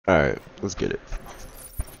Alright, let's get it.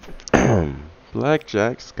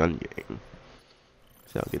 Blackjack's gun game.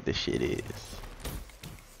 See how good this shit is.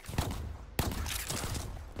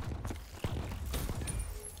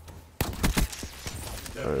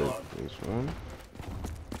 Alright, there's one.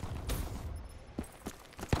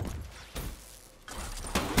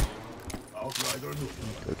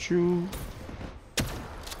 Got you.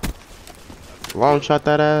 Long shot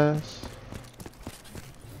that ass.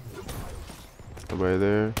 Nobody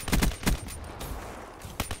there.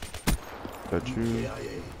 Got you.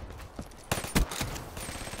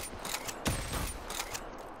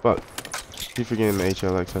 Fuck. Keep forgetting the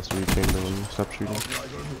HLX has to rechange when you stop shooting.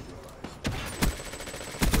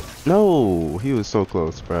 No! He was so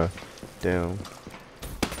close, bruh. Damn.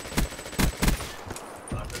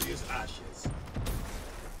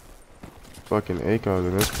 Fucking ACOG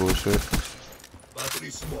in this bullshit.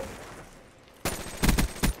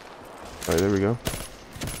 Alright, there we go.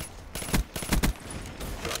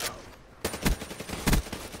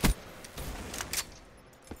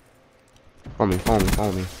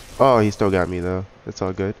 Follow me. Oh, he still got me though. It's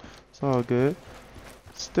all good. It's all good.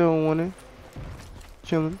 Still winning.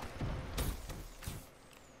 Chilling.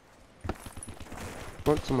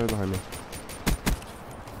 Fuck, somebody behind me.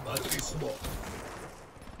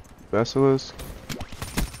 Basilisk.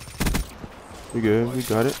 We good. We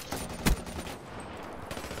got it.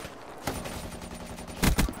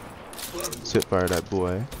 Sit fire that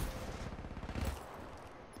boy.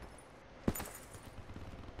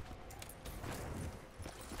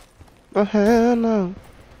 Oh hell no.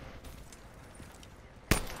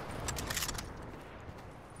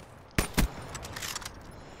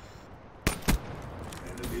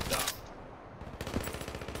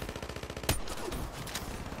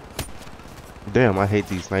 Damn, I hate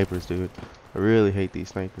these snipers, dude. I really hate these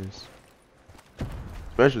snipers.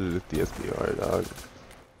 Especially with the SDR, dog.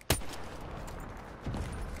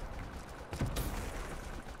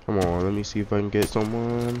 Come on, let me see if I can get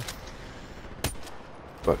someone.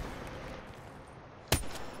 Fuck.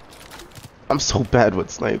 I'm so bad with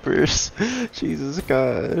snipers. Jesus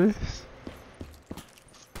God.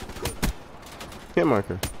 Hit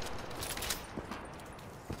marker.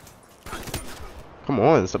 Come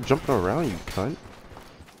on, stop jumping around, you cunt.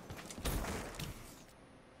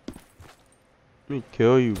 Let me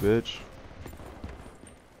kill you, bitch.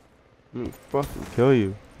 Let me fucking kill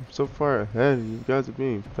you. I'm so far ahead, you guys are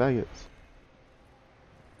being faggots.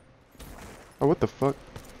 Oh, what the fuck?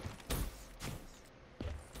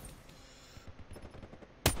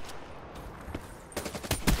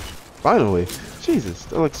 Finally! Jesus,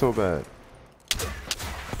 that looks so bad.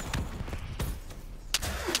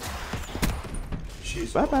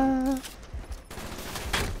 Bye bye!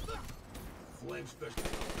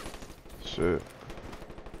 Shit.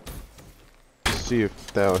 Let's see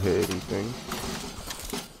if that'll hit anything.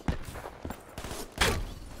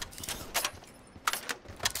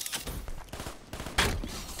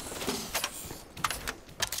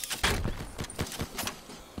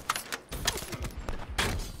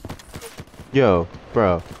 Yo,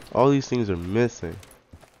 bro, all these things are missing.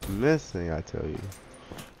 Missing, I tell you.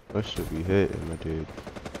 That should be hitting, my dude.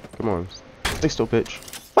 Come on. Stay still, bitch.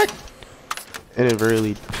 What? And it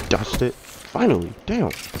really dodged it. Finally.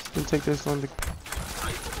 Damn. Let's take this on the...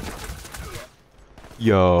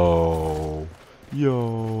 Yo.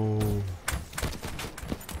 Yo.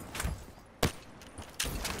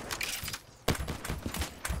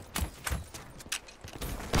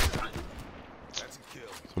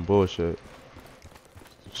 Some bullshit.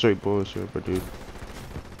 Straight bullshit, but dude.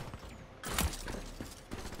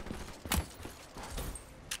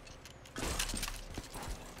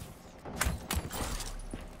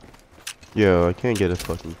 Yo, I can't get a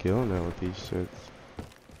fucking kill now with these shits.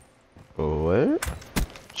 What?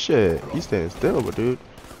 Shit, you standing still, but dude.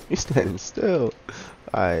 You standing still.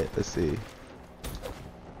 Alright, let's see.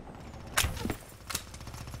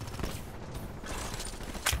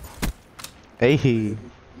 Hey.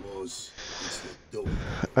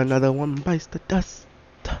 Another one bites the dust.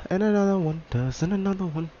 And another one does, and another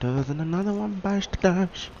one does, and another one bites the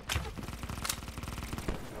dust.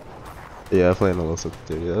 Yeah, I played a little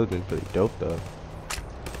sensitivity. That would have been pretty dope, though.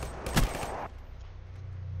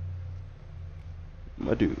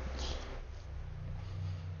 My dudes.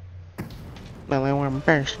 Another one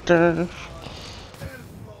bites the dust.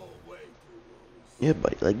 Yeah,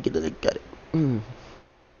 buddy, like, get it, I got it.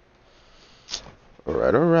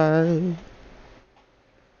 Alright, alright.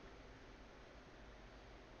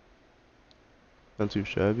 Not too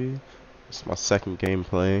shabby. It's my second game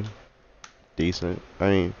playing. Decent. I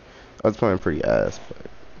mean, I was playing pretty ass,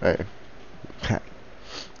 but hey,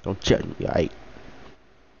 don't judge me, aight?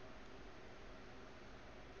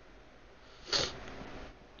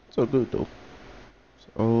 So good though.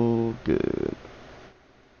 So good.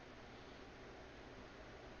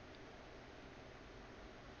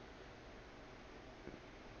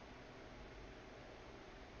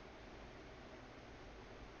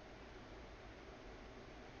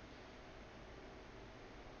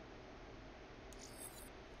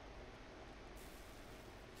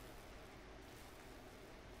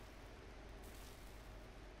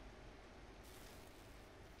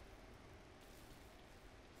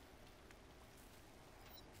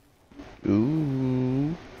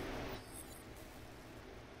 Ooh.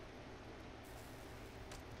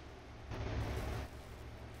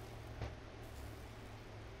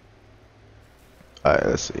 Alright,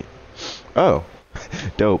 let's see. Oh,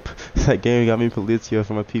 dope. That game got me Polizia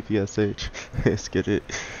for my PPSH. Let's get it.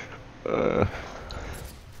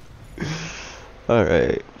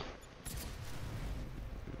 Alright.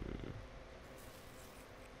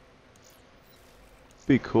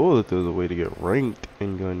 Be cool if there was a way to get ranked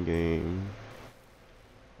in gun game.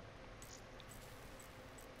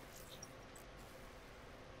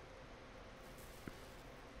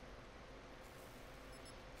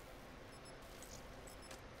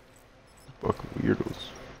 Fucking weirdos.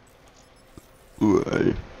 Ooh,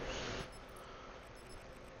 ay.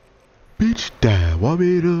 Bitch, die. Want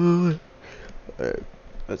me to? Alright,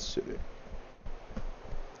 let's see.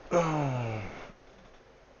 Oh.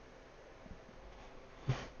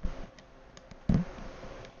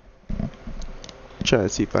 Trying to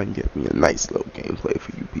see if I can get me a nice little gameplay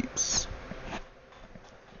for you peeps.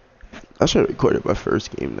 I should have recorded my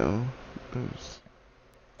first game though. It was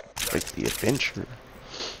like the adventure.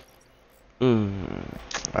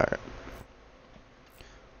 Alright.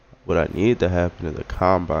 What I need to happen is a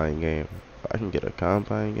combine game. If I can get a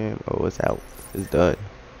combine game, oh, it's out. It's done.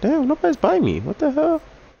 Damn, nobody's buying me. What the hell?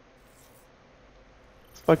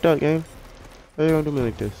 It's fucked up, game. Why you gonna do me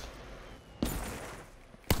like this?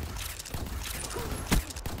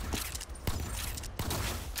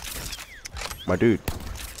 My dude,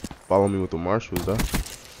 follow me with the marshals, though.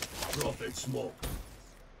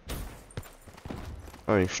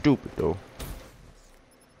 I ain't stupid, though.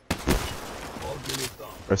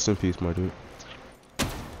 Rest in peace, my dude.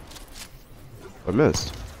 I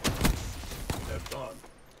missed.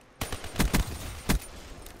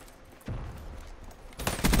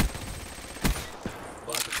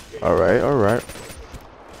 Alright, alright.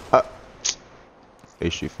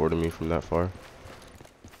 HG4 to me from that far.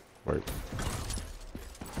 Right.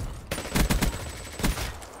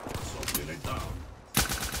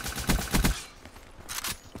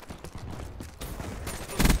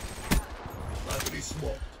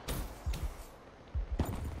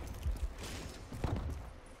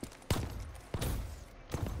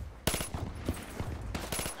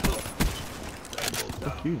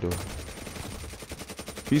 What you doing?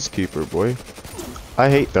 Peacekeeper, boy. I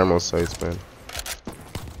hate thermal sights, man.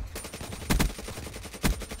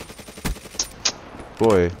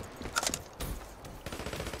 Boy.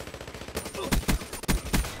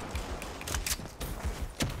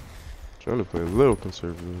 Trying to play a little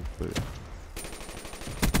conservative, but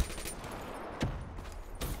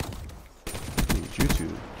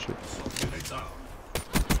YouTube chip.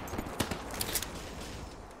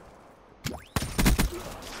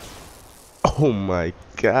 Oh my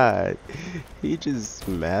god. He just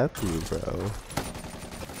mathed me, bro.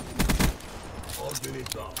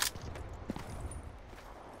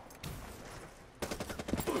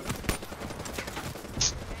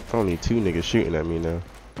 Only two niggas shooting at me now.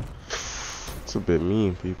 It's a bit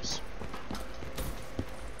mean, peeps.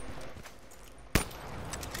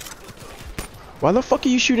 Why the fuck are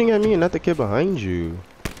you shooting at me and not the kid behind you?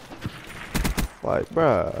 Like,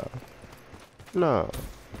 bruh. Nah.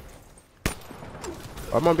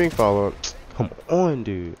 Why am I being followed? Come on,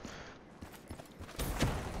 dude.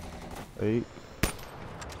 Hey.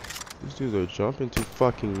 These dudes are jumping too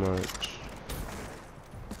fucking much.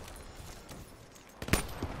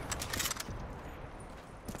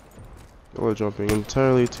 We're jumping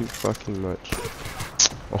entirely too fucking much.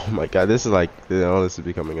 Oh my god, this is like, oh, this is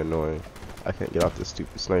becoming annoying. I can't get off this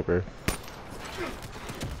stupid sniper.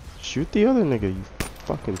 Shoot the other nigga, you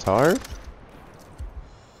fucking tar.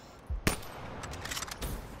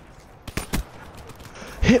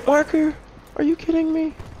 Hit marker? Are you kidding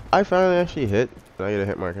me? I finally actually hit, and I get a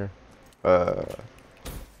hit marker.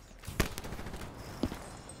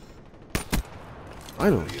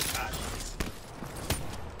 Finally.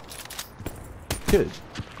 Kid,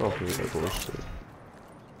 go off me with that bullshit.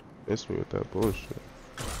 Miss me with that bullshit.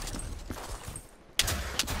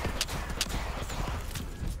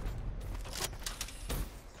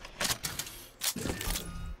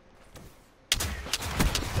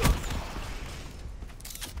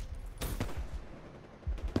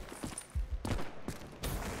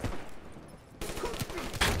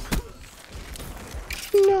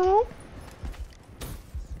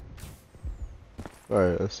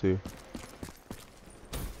 Alright, let's see.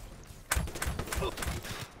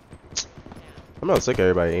 I'm not sick of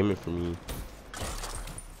everybody aiming for me.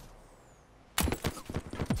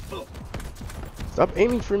 Stop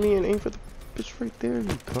aiming for me and aim for the bitch right there, you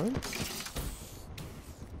cunt.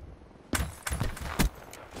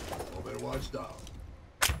 Watch down.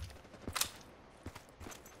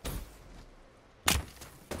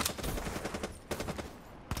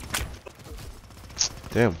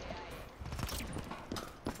 Damn.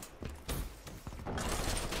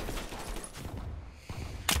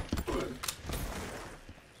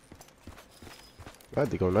 I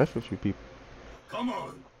had to go knife a few people. Come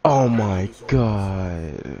on. Oh my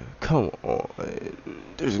god. Come on.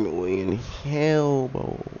 There's no way in hell,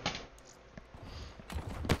 bro.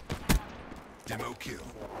 Demo kill.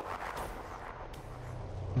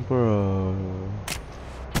 Bro.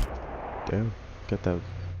 Damn. Got that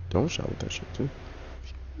dome shot with that shit too.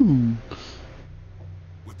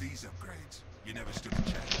 With these upgrades, you never stood a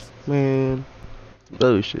chance. Man.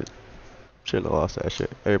 Bullshit. Shouldn't have lost that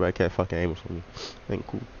shit. Everybody kept fucking aiming for me. Ain't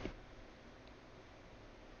cool.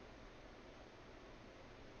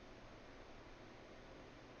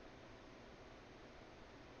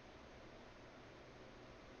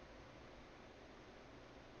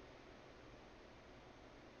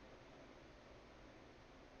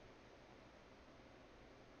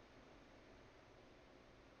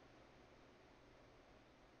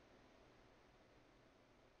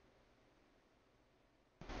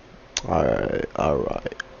 Alright,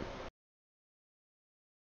 alright.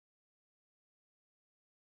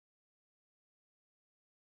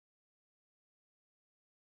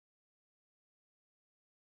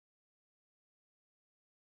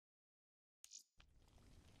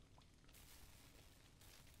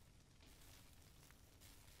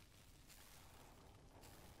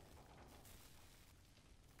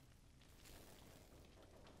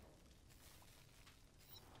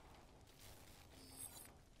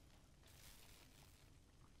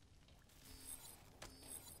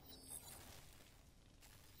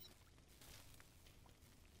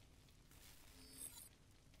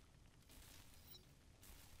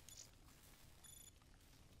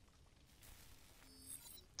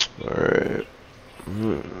 Alright.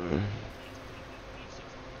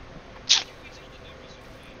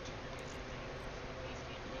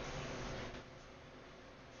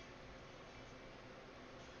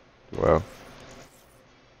 Wow.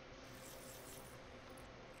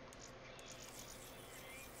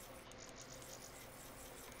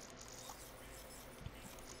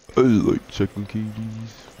 I like checking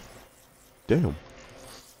KDs. Damn.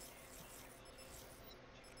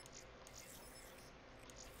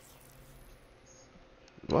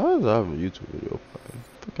 Why does I have a YouTube video playing?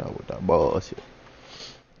 Fuck out with that bullshit.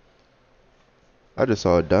 I just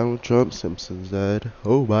saw Donald Trump Simpsons dead.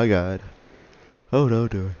 Oh my god. Oh no,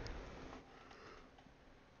 dude.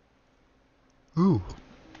 Ooh.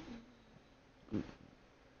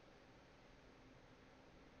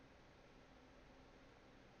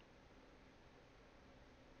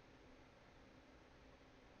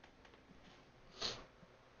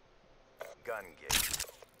 Gun gate.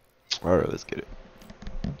 Alright, let's get it.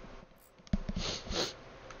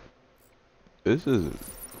 This isn't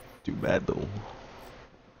too bad though.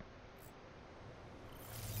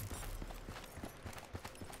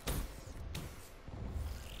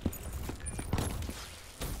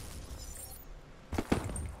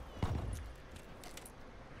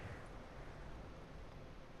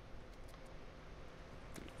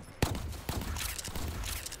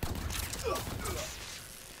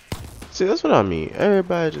 See, that's what I mean.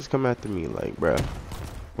 Everybody just come after me like, bruh.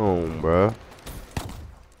 Home, bruh.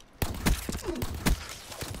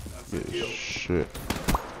 Good shit.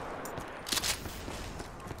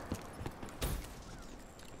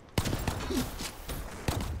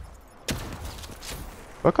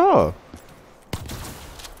 Fuck off.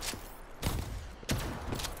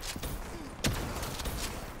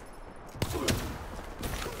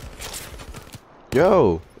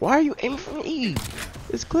 Yo, why are you aiming for me?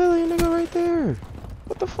 It's clearly a nigga right there.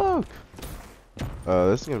 What the fuck?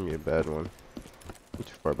 This is gonna be a bad one. I'm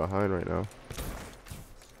too far behind right now.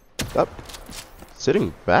 Stop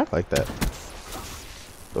sitting back like that.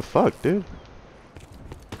 The fuck, dude?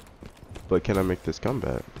 But can I make this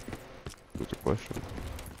comeback? That's the question.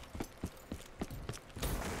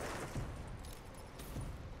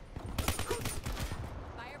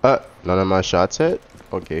 None of my shots hit?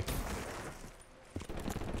 Okay.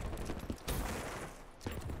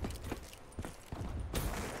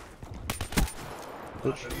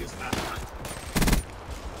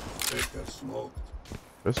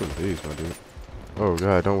 There's some thieves, my dude. Oh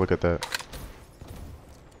god, don't look at that.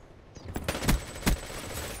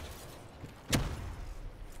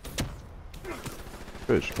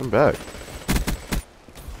 Bitch, come back.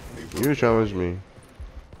 You challenged me.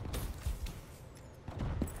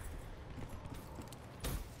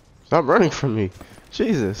 Stop running from me.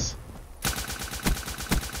 Jesus.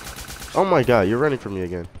 Oh my god, you're running from me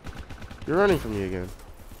again. You're running from me again.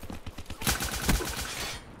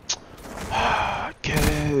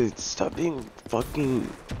 Kid, stop being fucking...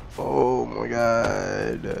 Oh my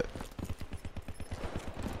god.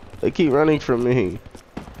 They keep running from me.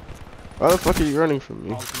 Why the fuck are you running from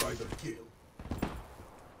me?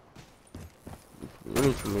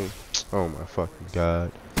 Running from me. Oh my fucking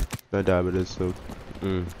god. I died with this so...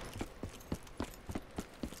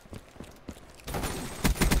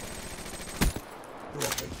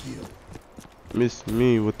 Miss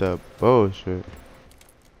me with that bullshit.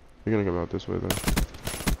 You're gonna come out this way then.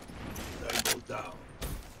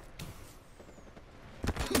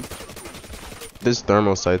 This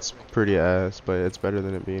thermal sight's pretty ass, but it's better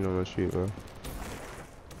than it being on the sheet though.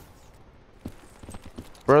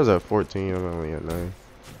 Bro's at 14, I'm only at 9.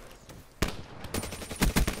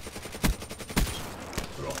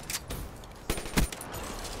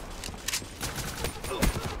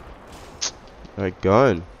 That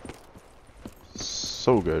gun.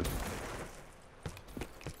 So good.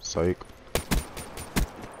 Psych.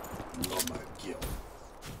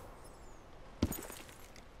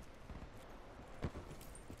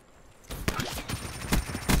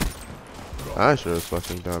 I should have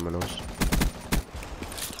fucking dominoes.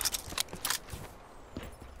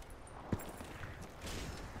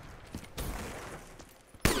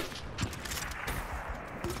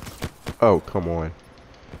 Oh, come on.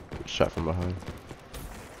 Good shot from behind.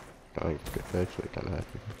 I'm actually kind of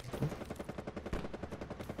happy.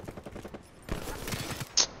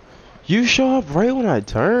 You show up right when I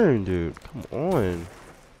turn, dude. Come on.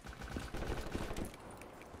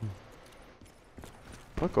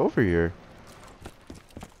 Fuck over here.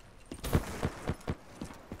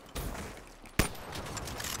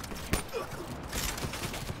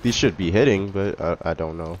 These should be hitting, but I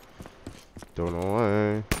don't know. Don't know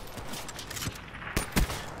why.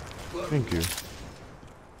 Thank you.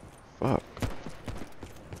 Fuck.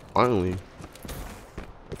 Finally.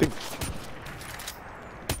 I think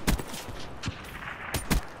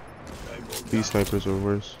these snipers are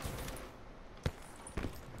worse.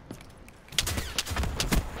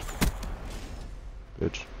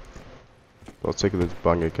 Bitch. I'll take this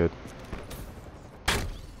Blacjack kid.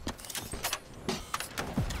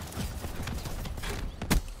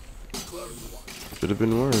 Should have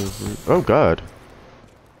been worse. Oh god.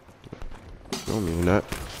 Don't mean that.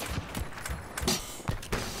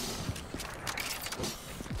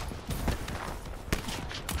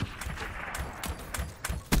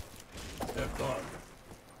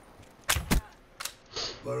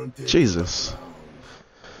 Jesus.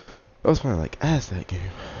 I was playing like ass that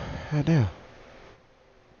game. God damn.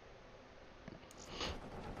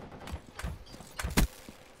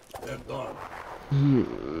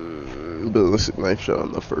 Ballistic knife shot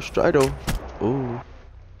on the first try though. Ooh.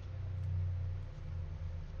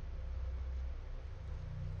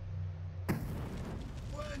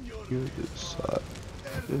 You decide.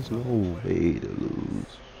 There's no way to lose.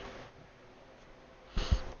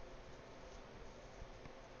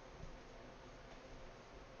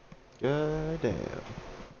 God damn.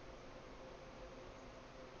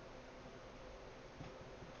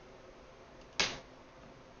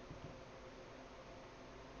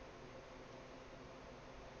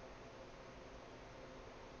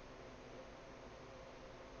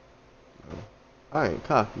 I ain't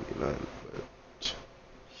copying nothing, but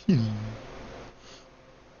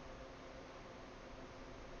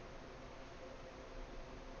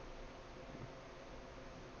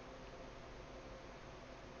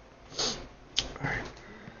alright.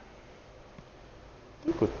 I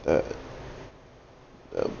think with that,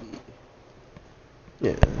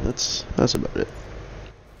 yeah, that's about it.